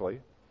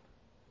symbolically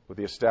with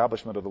the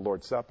establishment of the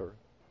Lord's Supper.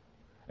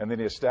 And then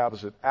he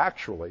establishes it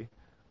actually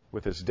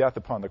with his death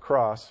upon the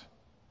cross,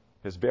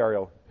 his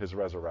burial, his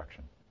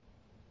resurrection,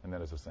 and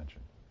then his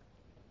ascension.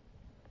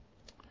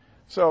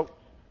 So,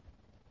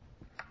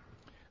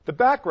 the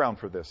background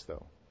for this,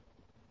 though,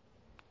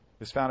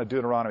 is found in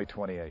Deuteronomy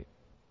 28.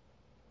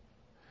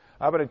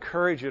 I would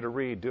encourage you to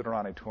read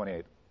Deuteronomy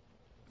 28.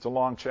 It's a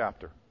long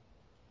chapter.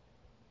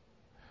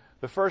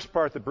 The first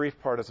part, the brief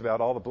part, is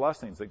about all the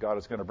blessings that God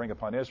is going to bring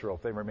upon Israel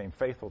if they remain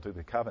faithful to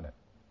the covenant.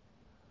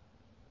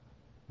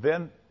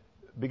 Then,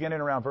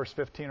 beginning around verse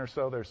 15 or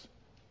so, there's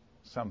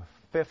some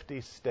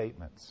 50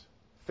 statements,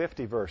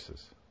 50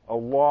 verses, a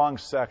long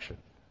section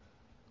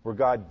where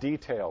God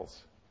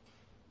details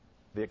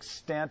the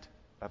extent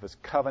of his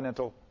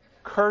covenantal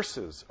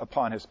curses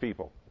upon his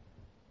people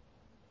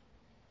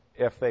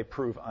if they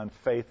prove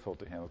unfaithful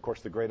to him. Of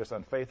course, the greatest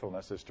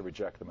unfaithfulness is to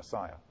reject the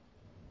Messiah.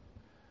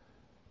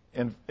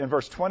 In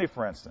verse 20,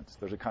 for instance,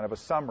 there's a kind of a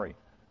summary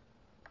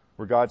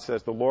where God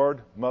says, the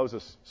Lord,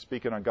 Moses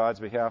speaking on God's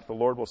behalf, the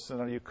Lord will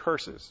send on you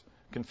curses,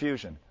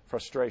 confusion,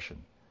 frustration,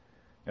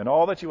 and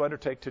all that you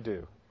undertake to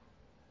do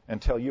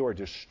until you are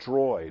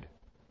destroyed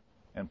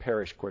and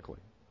perish quickly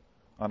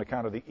on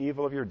account of the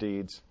evil of your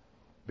deeds,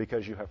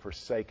 because you have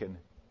forsaken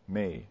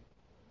me.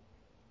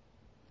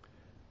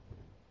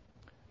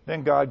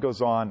 Then God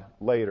goes on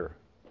later.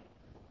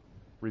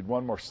 Read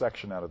one more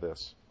section out of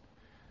this.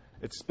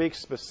 It speaks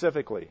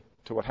specifically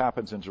to what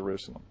happens in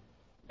Jerusalem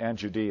and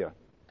Judea.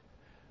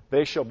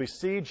 They shall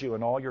besiege you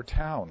in all your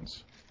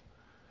towns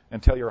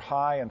until your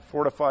high and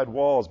fortified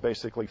walls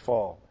basically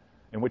fall,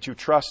 in which you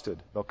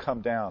trusted. They'll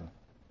come down.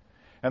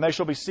 And they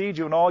shall besiege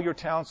you in all your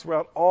towns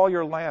throughout all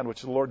your land,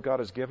 which the Lord God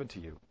has given to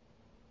you.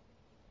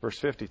 Verse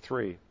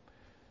 53,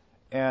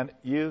 and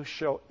you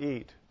shall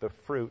eat the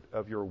fruit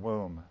of your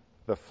womb,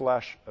 the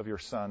flesh of your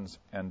sons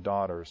and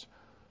daughters,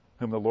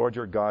 whom the Lord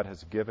your God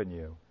has given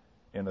you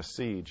in the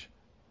siege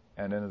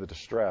and in the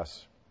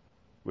distress,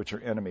 which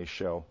your enemies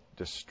shall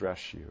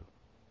distress you.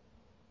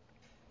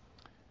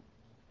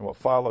 And what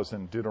follows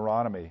in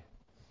Deuteronomy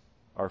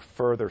are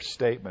further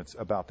statements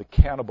about the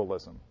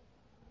cannibalism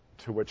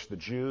to which the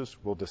Jews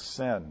will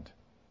descend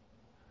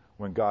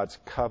when God's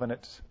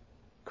covenant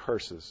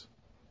curses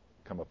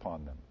come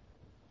upon them.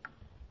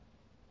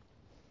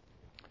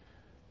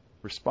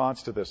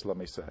 Response to this, let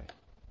me say.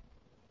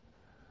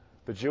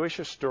 The Jewish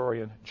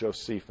historian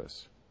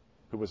Josephus,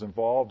 who was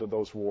involved in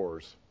those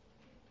wars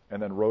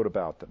and then wrote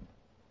about them,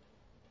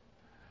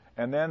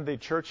 and then the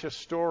church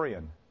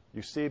historian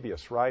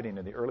Eusebius, writing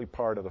in the early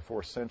part of the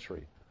 4th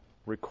century,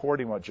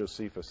 recording what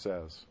Josephus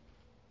says,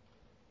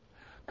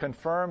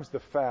 confirms the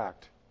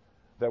fact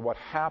that what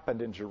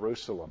happened in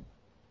Jerusalem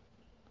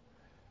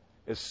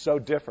is so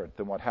different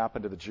than what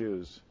happened to the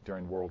Jews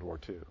during World War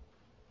II.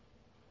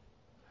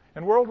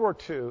 In World War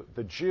II,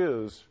 the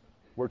Jews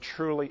were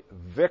truly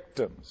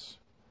victims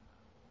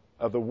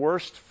of the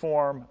worst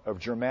form of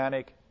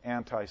Germanic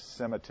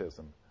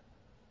anti-Semitism,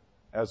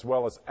 as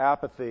well as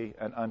apathy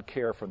and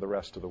uncare for the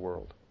rest of the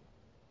world.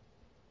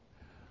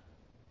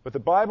 But the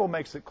Bible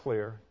makes it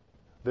clear,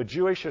 the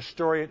Jewish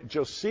historian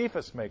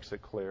Josephus makes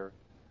it clear,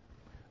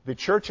 the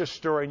church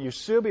historian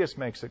Eusebius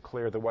makes it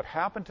clear that what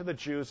happened to the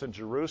Jews in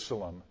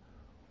Jerusalem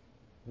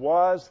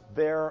was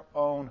their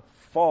own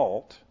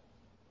fault,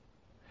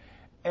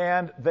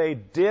 and they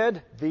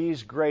did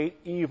these great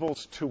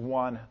evils to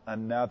one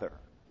another.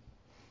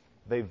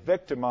 They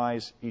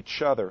victimize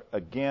each other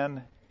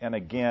again and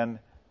again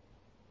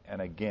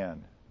and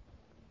again.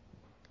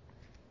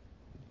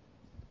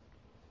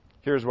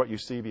 Here's what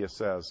Eusebius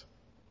says,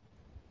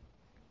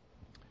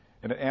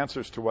 and it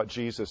answers to what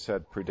Jesus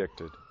had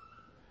predicted.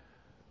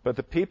 But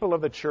the people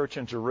of the church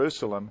in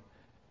Jerusalem,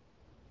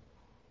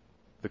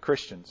 the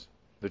Christians,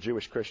 the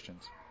Jewish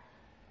Christians,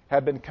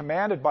 had been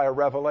commanded by a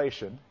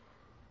revelation,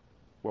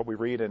 what we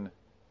read in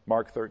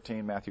Mark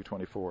 13, Matthew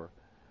 24,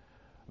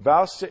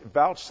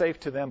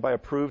 vouchsafed to them by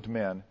approved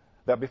men,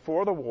 that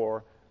before the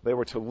war they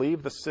were to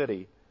leave the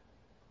city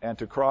and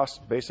to cross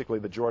basically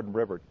the Jordan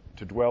River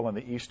to dwell in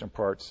the eastern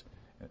parts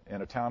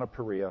in a town of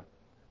Perea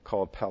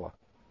called Pella.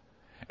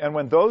 And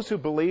when those who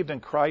believed in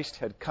Christ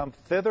had come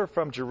thither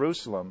from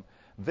Jerusalem,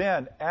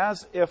 then,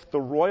 as if the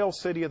royal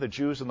city of the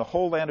Jews and the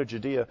whole land of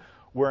Judea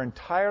were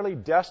entirely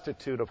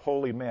destitute of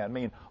holy men, I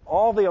mean,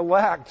 all the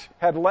elect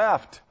had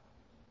left,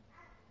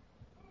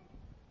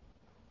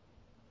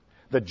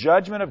 the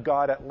judgment of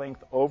God at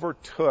length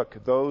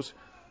overtook those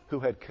who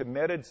had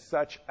committed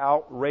such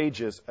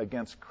outrages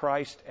against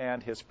Christ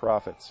and his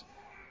prophets,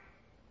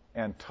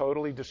 and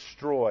totally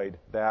destroyed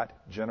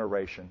that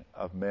generation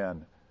of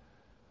men.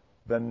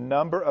 The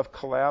number of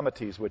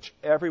calamities which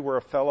everywhere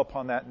fell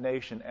upon that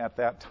nation at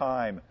that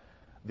time,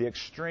 the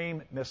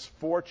extreme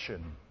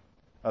misfortune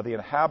of the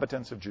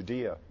inhabitants of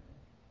Judea,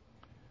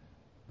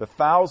 the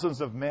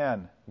thousands of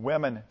men,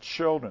 women,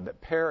 children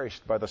that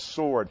perished by the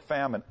sword,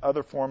 famine,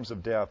 other forms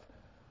of death,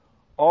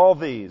 all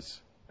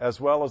these, as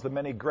well as the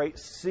many great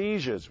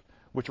sieges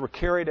which were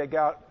carried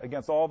out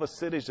against all the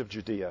cities of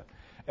Judea,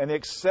 and the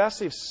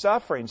excessive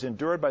sufferings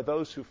endured by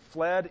those who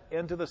fled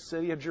into the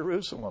city of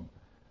Jerusalem.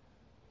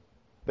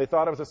 They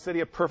thought it was a city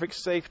of perfect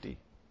safety.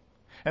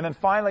 And then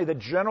finally, the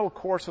general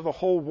course of the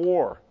whole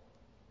war,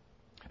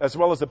 as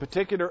well as the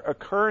particular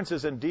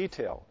occurrences in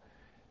detail,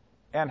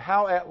 and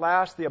how at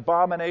last the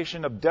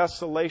abomination of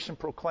desolation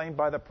proclaimed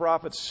by the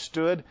prophets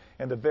stood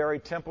in the very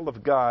temple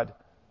of God,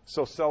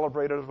 so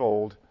celebrated of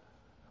old,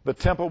 the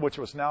temple which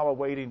was now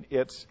awaiting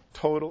its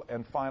total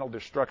and final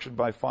destruction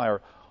by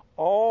fire.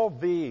 All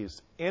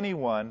these,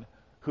 anyone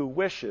who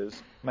wishes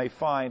may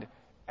find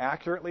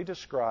accurately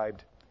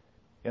described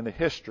in the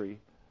history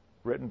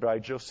written by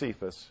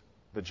Josephus,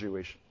 the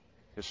Jewish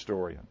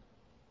historian.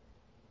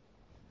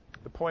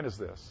 The point is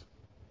this.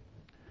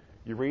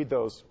 You read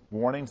those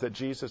warnings that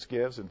Jesus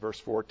gives in verse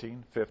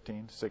 14,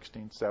 15,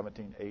 16,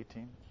 17,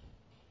 18.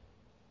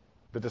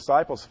 The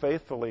disciples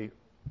faithfully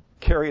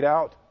carried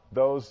out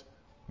those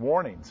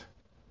warnings.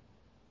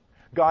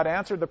 God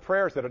answered the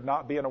prayers that it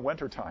not be in a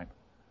wintertime,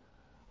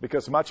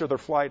 because much of their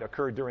flight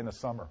occurred during the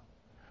summer.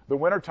 The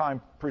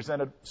wintertime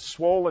presented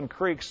swollen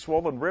creeks,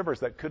 swollen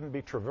rivers that couldn't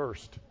be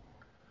traversed.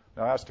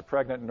 Now, as to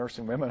pregnant and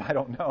nursing women, I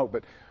don't know,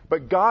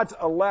 but God's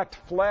elect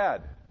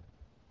fled.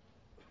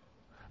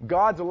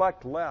 God's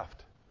elect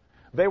left.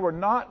 They were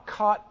not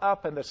caught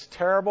up in this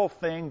terrible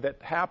thing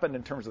that happened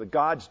in terms of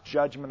God's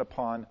judgment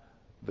upon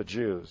the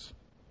Jews.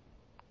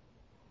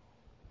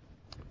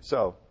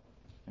 So,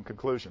 in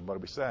conclusion, what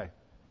do we say?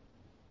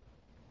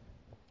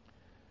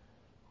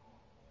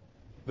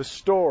 The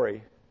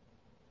story,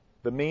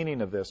 the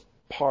meaning of this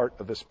part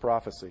of this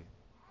prophecy,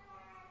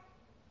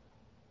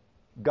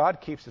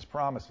 God keeps His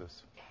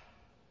promises.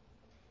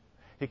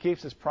 He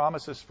keeps His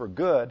promises for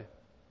good.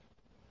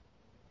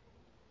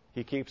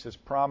 He keeps His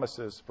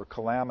promises for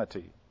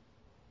calamity.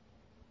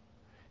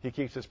 He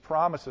keeps His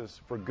promises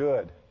for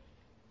good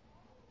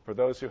for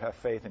those who have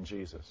faith in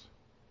Jesus.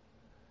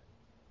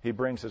 He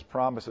brings His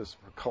promises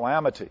for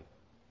calamity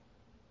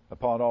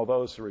upon all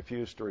those who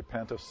refuse to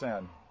repent of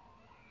sin,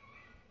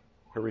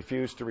 who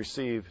refuse to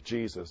receive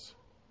Jesus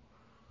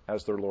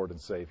as their Lord and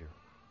Savior.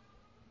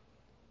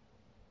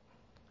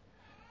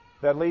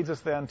 That leads us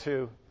then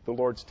to the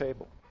Lord's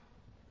table.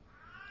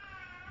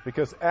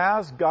 Because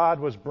as God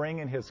was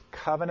bringing His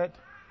covenant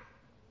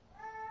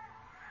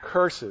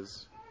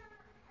curses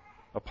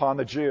upon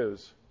the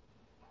Jews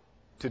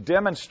to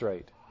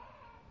demonstrate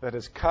that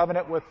His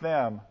covenant with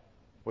them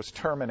was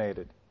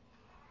terminated,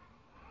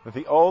 that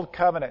the old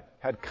covenant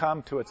had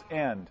come to its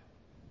end,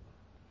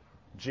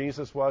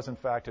 Jesus was, in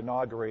fact,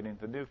 inaugurating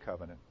the new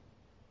covenant.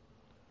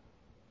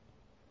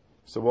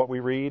 So what we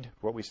read,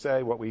 what we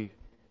say, what we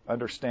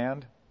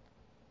understand,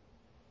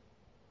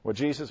 what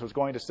Jesus was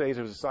going to say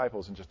to His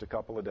disciples in just a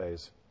couple of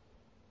days.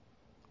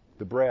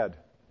 The bread,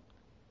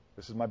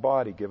 this is my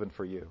body given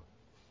for you.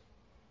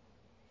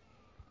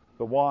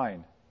 The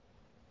wine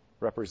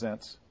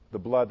represents the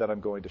blood that I'm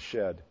going to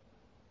shed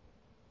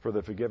for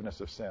the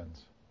forgiveness of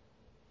sins.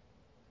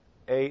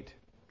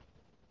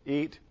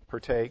 Eat,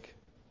 partake,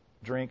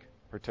 drink,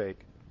 partake,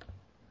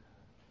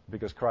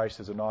 because Christ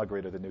has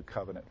inaugurated the new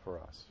covenant for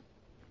us.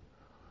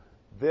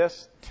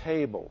 This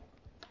table,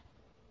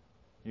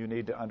 you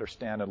need to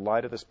understand in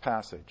light of this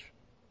passage,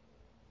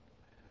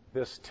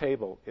 this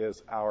table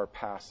is our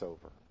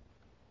Passover.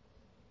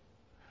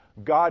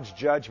 God's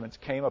judgments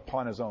came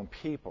upon His own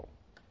people.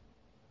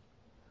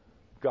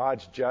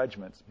 God's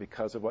judgments,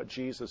 because of what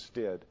Jesus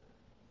did,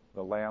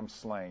 the Lamb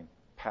slain,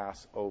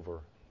 pass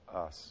over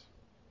us.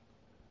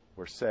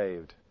 We're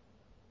saved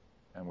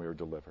and we are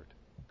delivered.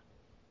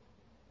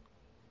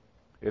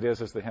 It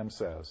is as the hymn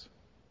says,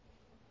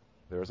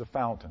 there is a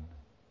fountain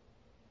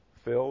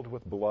filled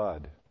with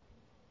blood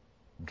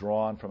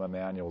drawn from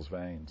Emmanuel's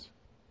veins,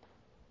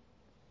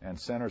 and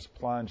sinners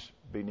plunge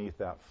beneath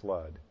that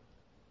flood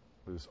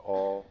lose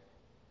all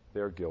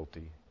their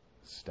guilty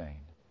stain.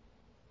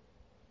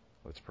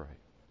 Let's pray.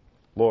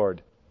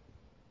 Lord,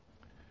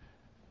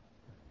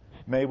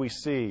 may we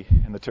see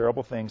in the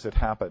terrible things that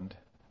happened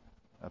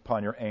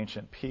upon your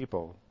ancient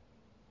people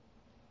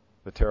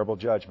the terrible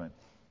judgment,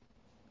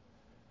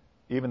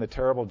 even the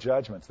terrible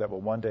judgments that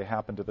will one day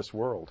happen to this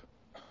world.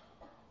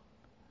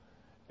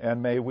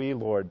 And may we,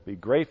 Lord, be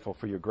grateful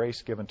for your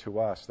grace given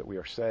to us that we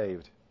are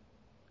saved.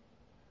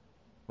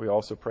 We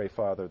also pray,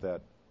 Father,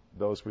 that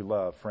those we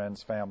love,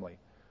 friends, family,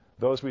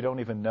 those we don't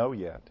even know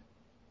yet,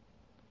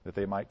 that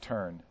they might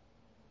turn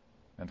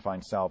and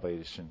find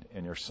salvation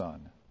in your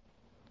Son.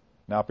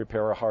 Now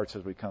prepare our hearts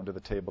as we come to the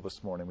table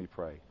this morning, we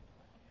pray.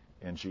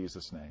 In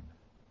Jesus' name,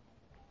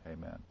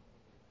 amen.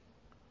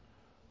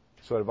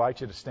 So I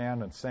invite you to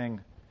stand and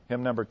sing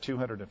hymn number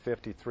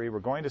 253. We're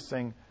going to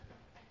sing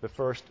the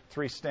first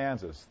three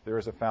stanzas. There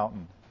is a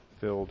fountain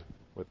filled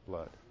with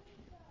blood.